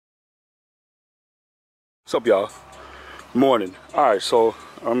What's up, y'all? Morning. Alright, so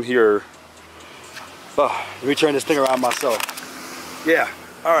I'm here. Let me turn this thing around myself. Yeah.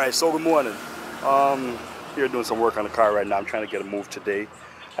 Alright, so good morning. Here doing some work on the car right now. I'm trying to get it moved today.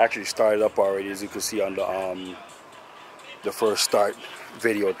 Actually started up already, as you can see on the first start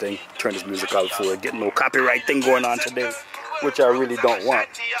video thing. Turn this music out for it. Getting no copyright thing going on today, which I really don't want.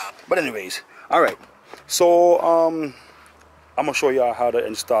 But anyways, alright. So I'm gonna show y'all how to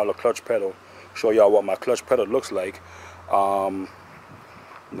install a clutch pedal. Show y'all what my clutch pedal looks like. Then,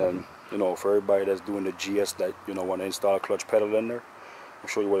 you know, for everybody that's doing the GS that, you know, want to install a clutch pedal in there, I'll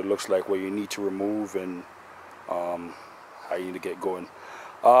show you what it looks like, what you need to remove, and how you need to get going.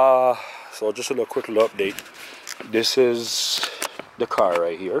 So just a quick little update. This is the car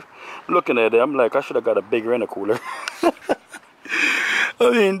right here. Looking at it, I'm like, I should have got a bigger intercooler.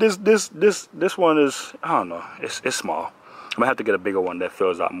 I mean, this one is, I don't know, it's small. I'm gonna have to get a bigger one that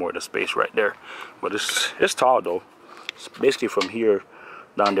fills out more of the space right there. But it's tall though. It's basically from here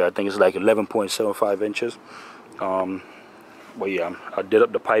down there. I think it's like 11.75 inches. But yeah, I did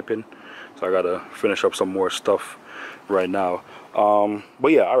up the piping, so I gotta finish up some more stuff right now.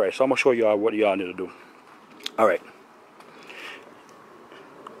 But yeah, all right. So I'm gonna show y'all what y'all need to do. All right.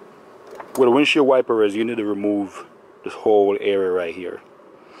 Where the windshield wiper is, you need to remove this whole area right here,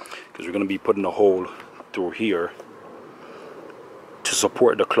 because we're gonna be putting a hole through here to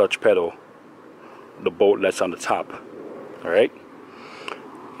support the clutch pedal, the bolt that's on the top. All right,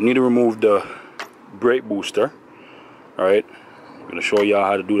 you need to remove the brake booster. All right, I'm gonna show y'all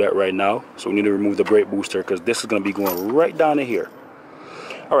how to do that right now. So we need to remove the brake booster, because this is gonna be going right down in here.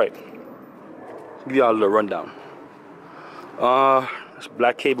 All right, give y'all a little rundown. This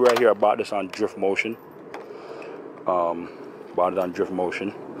black cable right here, I bought this on Drift Motion. Bought it on Drift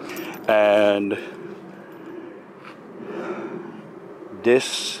Motion, and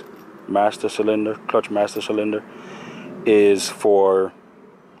this master cylinder, clutch master cylinder, is for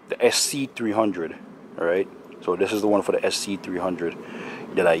the SC300. All right, so this is the one for the SC300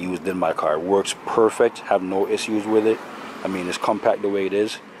 that I used in my car. Works perfect, have no issues with it. I mean, it's compact the way it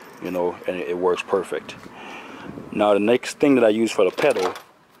is, you know, and it works perfect. Now the next thing that I use for the pedal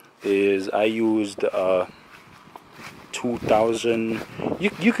is I used 2000.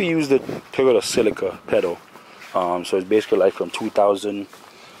 You can use the Toyota Silica pedal. So it's basically like from 2000.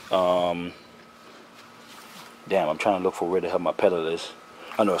 Damn, I'm trying to look for where the hell my pedal is.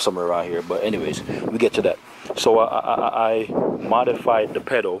 I know it's somewhere around here, but anyways, we get to that. So I modified the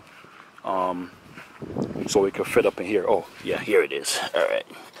pedal so it could fit up in here. Oh yeah, here it is. All right,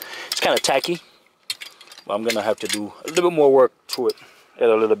 it's kind of tacky, but I'm gonna have to do a little bit more work to it at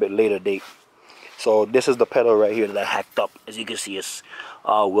a little bit later date. So this is the pedal right here that I hacked up. As you can see, it's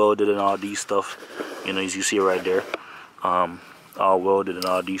all welded and all these stuff. You know, as you see right there, all welded and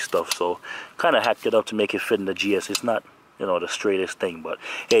all these stuff. So kind of hacked it up to make it fit in the GS. It's not, you know, the straightest thing, but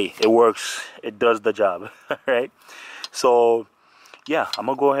hey, it works. It does the job. All right. So yeah, I'm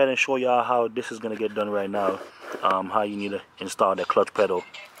gonna go ahead and show y'all how this is gonna get done right now. How you need to install that clutch pedal.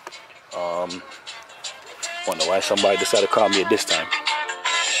 Wonder why somebody decided to call me at this time.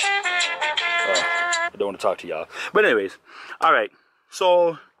 I don't want to talk to y'all, but anyways, all right.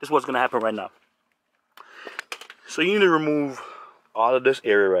 So this is what's gonna happen right now. So you need to remove all of this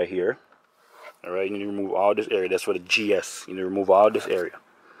area right here. All right, you need to remove all this area. That's for the GS. You need to remove all this area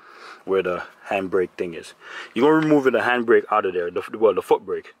where the handbrake thing is. You're gonna remove the handbrake out of there. The foot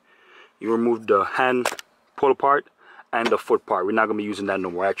brake. You remove the hand pull apart and the foot part. We're not gonna be using that no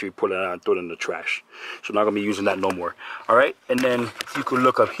more. Actually, pull it out and throw it in the trash. So we're not gonna be using that no more. All right, and then if you could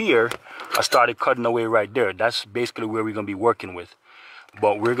look up here, I started cutting away right there. That's basically where we're gonna be working with.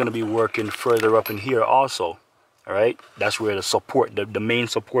 But we're gonna be working further up in here also. All right, that's where the support, the main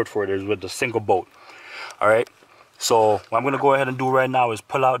support for it is with the single bolt. All right, so what I'm gonna go ahead and do right now is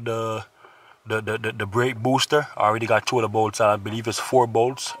pull out the brake booster. I already got 2 of the bolts out. I believe it's 4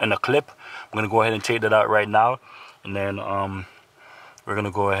 bolts and a clip. I'm gonna go ahead and take that out right now, and then we're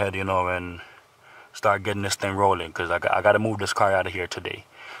gonna go ahead, you know, and start getting this thing rolling, because I gotta move this car out of here today.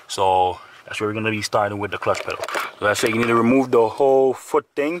 So that's where we're gonna be starting with the clutch pedal. So I say you need to remove the whole foot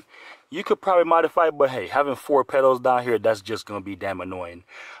thing. You could probably modify it, but hey, having 4 pedals down here, that's just gonna be damn annoying.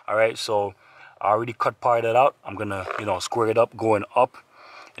 All right, so I already cut part of that out. I'm gonna, you know, square it up going up,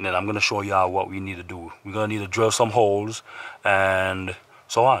 and then I'm gonna show y'all what we need to do. We're gonna need to drill some holes and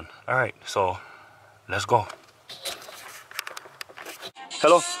so on. All right, so let's go.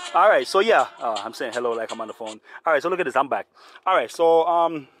 Hello. All right, so yeah, I'm saying hello like I'm on the phone. All right, so look at this, I'm back. All right,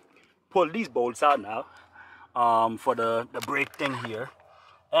 so pull these bolts out now for the brake thing here.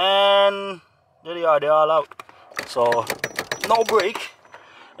 And there they are, they're all out. So no brake.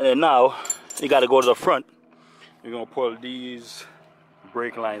 And then now you got to go to the front You're gonna pull these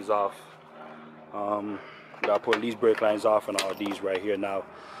brake lines off. Gotta pull these brake lines off and all these right here now,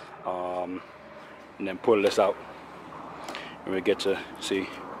 and then pull this out. And we get to see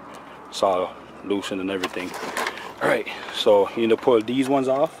it's all loosened and everything. All right, so you need to pull these ones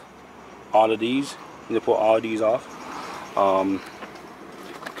off. All of these. You need to pull all of these off,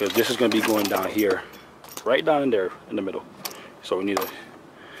 because this is gonna be going down here, right down in there in the middle. So we need to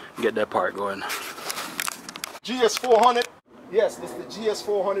get that part going. GS400. Yes, this is the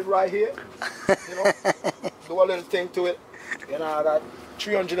GS400 right here. You know, do a little thing to it. You know, I got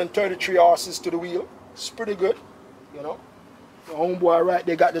 333 horses to the wheel. It's pretty good. You know, the homeboy right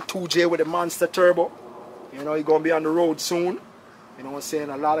there got the 2J with the monster turbo. You know, he's gonna be on the road soon. You know what I'm saying?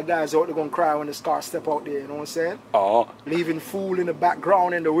 A lot of guys out there gonna cry when this car step out there. You know what I'm saying? Oh. Leaving fool in the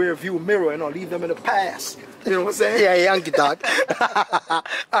background in the rear view mirror. You know, leave them in the past. You know what I'm saying? Yeah, Yankee dog.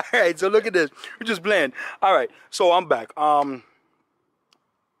 All right, so look at this. We just blend. All right, so I'm back.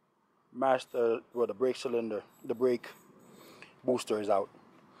 Master, well, the brake cylinder, the brake booster is out.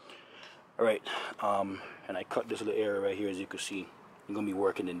 All right, and I cut this little area right here, as you can see. I'm gonna be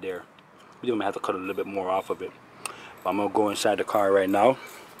working in there. We're gonna have to cut a little bit more off of it. But I'm gonna go inside the car right now.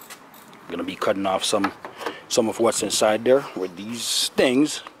 I'm gonna be cutting off some of what's inside there with these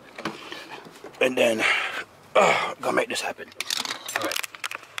things, and then gonna make this happen. All right,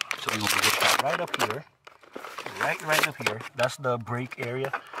 so we're gonna be working right up here, right up here. That's the brake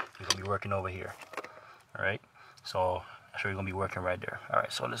area. We're gonna be working over here. All right, so that's where we're gonna be working right there. All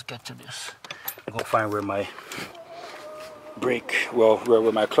right, so let's get to this. I'm gonna find where my brake, well,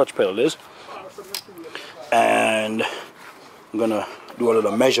 where my clutch pedal is, and I'm gonna do a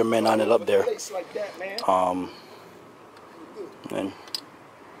little measurement on it up there. And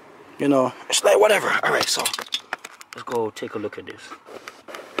you know, it's like whatever. All right, so let's go take a look at this.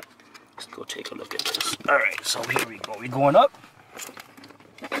 Let's go take a look at this. All right, so here we go. We're going up.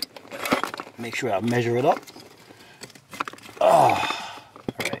 Make sure I measure it up. Oh,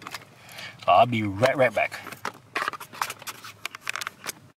 all right. I'll be right back.